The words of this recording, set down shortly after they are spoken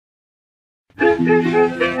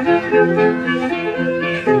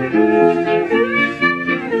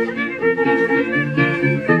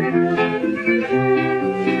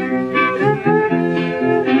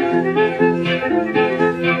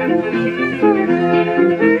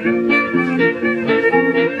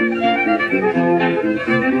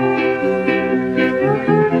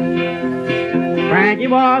Frankie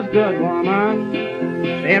was a good woman,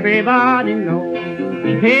 everybody knows.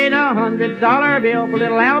 He paid $100 bill for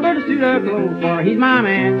little Albert a suit of clothes, for he's my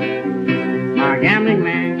man, my gambling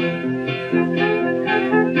man.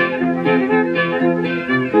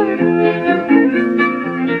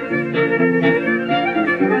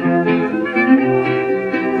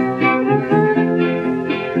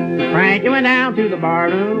 Frankie went down to the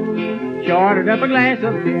barroom, she ordered up a glass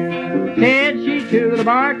of beer. Said she to the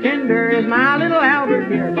bartender, is my little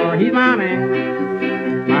Albert here, for he's my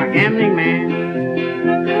man, my gambling man.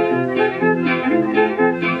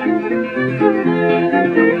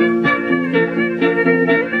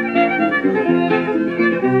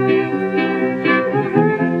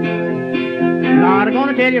 Not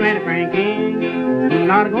gonna tell you, Aunt Frankie,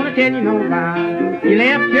 not gonna tell you no lie. He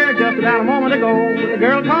left here just about a moment ago with a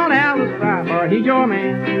girl called Alice Fry, for he's your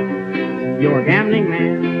man, your gambling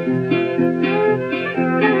man.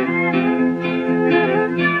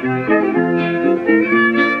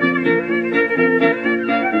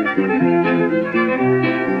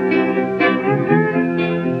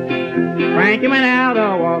 Frankie went out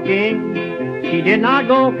a-walking, she did not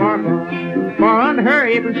go far from, for under her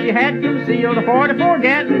apron she had concealed a .44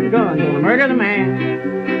 Gatling gun, gonna murder the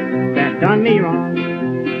man that done me wrong.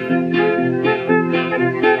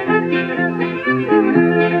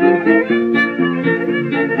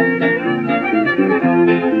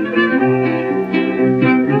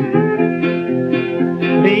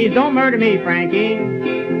 Please don't murder me, Frankie,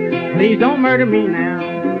 please don't murder me now.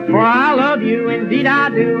 For I love you, indeed I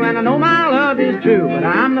do, and I know my love is true, but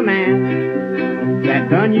I'm the man that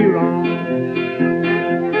done you wrong.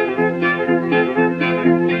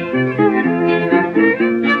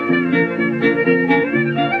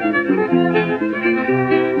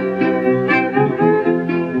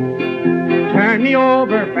 Turn me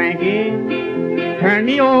over, Frankie, turn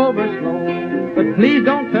me over slow, but please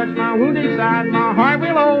don't touch my wounded side, my heart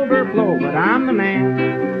will overflow, but I'm the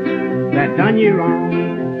man that done you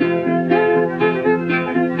wrong.